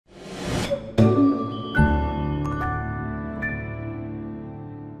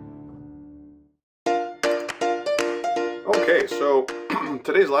In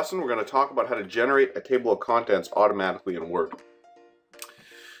today's lesson, we're going to talk about how to generate a table of contents automatically in Word.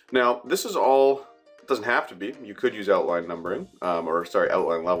 Now, this is all, it doesn't have to be. You could use outline numbering,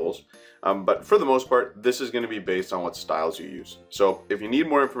 outline levels. But for the most part, this is going to be based on what styles you use. So if you need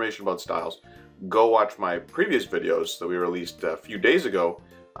more information about styles, go watch my previous videos that we released a few days ago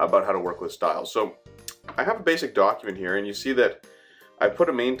about how to work with styles. So I have a basic document here, and you see that I put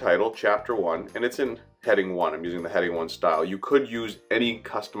a main title, Chapter 1, and it's in Heading 1. I'm using the Heading 1 style. You could use any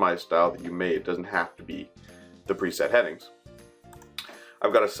customized style that you made. It doesn't have to be the preset headings.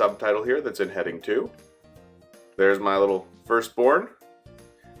 I've got a subtitle here that's in Heading 2. There's my little firstborn.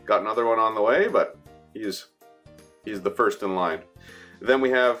 Got another one on the way, but he's the first in line. Then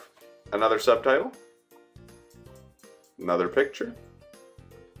we have another subtitle, another picture,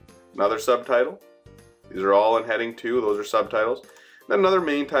 another subtitle. These are all in Heading 2. Those are subtitles. Then another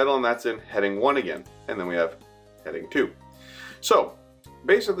main title, and that's in Heading 1 again. And then we have Heading 2. So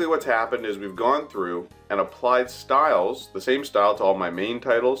basically what's happened is we've gone through and applied styles, the same style to all my main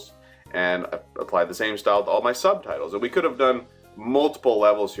titles, and applied the same style to all my subtitles. And we could have done multiple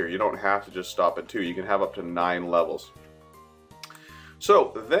levels here. You don't have to just stop at 2. You can have up to 9 levels.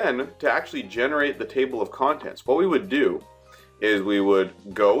 So then, to actually generate the table of contents, what we would do is we would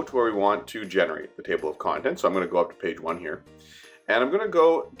go to where we want to generate the table of contents. So I'm going to go up to page 1 here. And I'm going to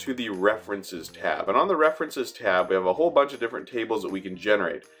go to the References tab. And on the References tab, we have a whole bunch of different tables that we can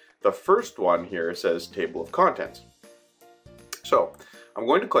generate. The first one here says Table of Contents. So I'm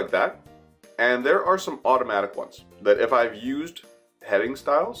going to click that. And there are some automatic ones that if I've used heading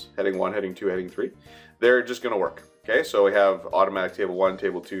styles, Heading 1, Heading 2, Heading 3, they're just going to work. Okay, so we have automatic table 1,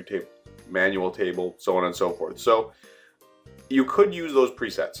 table 2, manual table, so on and so forth. So you could use those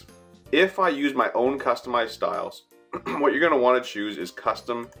presets. If I use my own customized styles, what you're going to want to choose is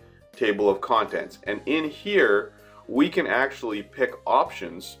Custom Table of Contents. And in here, we can actually pick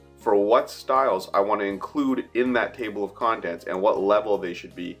options for what styles I want to include in that table of contents and what level they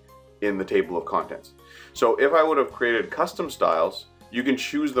should be in the table of contents. So if I would have created custom styles, you can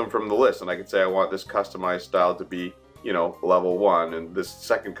choose them from the list. And I can say I want this customized style to be, you know, level 1, and this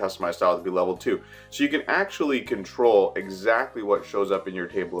second customized style to be level 2. So you can actually control exactly what shows up in your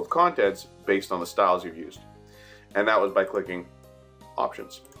table of contents based on the styles you've used. And that was by clicking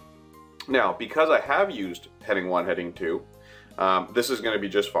Options. Now, because I have used Heading 1, Heading 2, this is going to be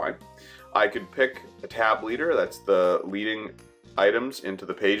just fine. I could pick a tab leader, that's the leading items into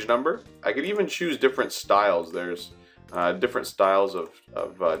the page number. I could even choose different styles. There's different styles of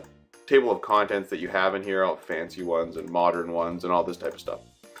table of contents that you have in here, all fancy ones and modern ones and all this type of stuff.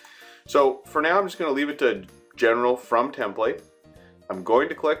 So for now, I'm just going to leave it to General from Template. I'm going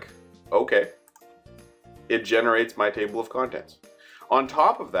to click OK. It generates my table of contents. On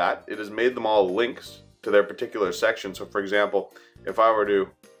top of that, it has made them all links to their particular section. So for example, if I were to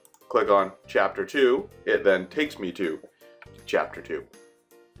click on Chapter 2, it then takes me to Chapter 2.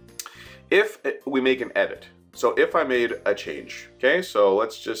 If we make an edit, so if I made a change, okay, so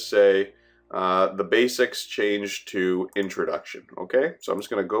let's just say the basics change to introduction, okay? So I'm just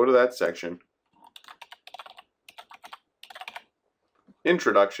going to go to that section,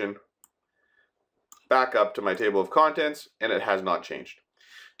 introduction, back up to my table of contents, and it has not changed.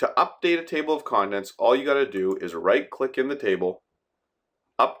 To update a table of contents, all you got to do is right click in the table,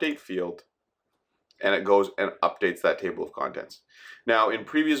 update field, and it goes and updates that table of contents. Now, in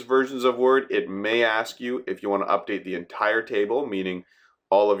previous versions of Word, it may ask you if you want to update the entire table, meaning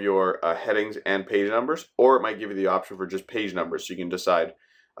all of your headings and page numbers, or it might give you the option for just page numbers, so you can decide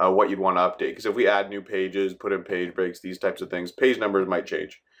what you'd want to update. Because if we add new pages, put in page breaks, these types of things, page numbers might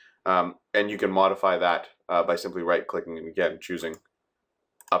change. And you can modify that by simply right-clicking and again choosing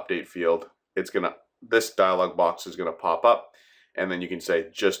Update Field. This dialog box is going to pop up, and then you can say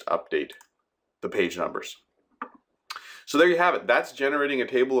just update the page numbers. So there you have it. That's generating a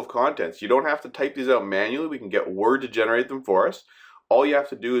table of contents. You don't have to type these out manually. We can get Word to generate them for us. All you have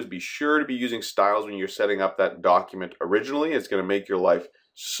to do is be sure to be using styles when you're setting up that document originally. It's going to make your life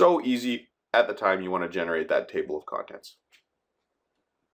so easy at the time you want to generate that table of contents.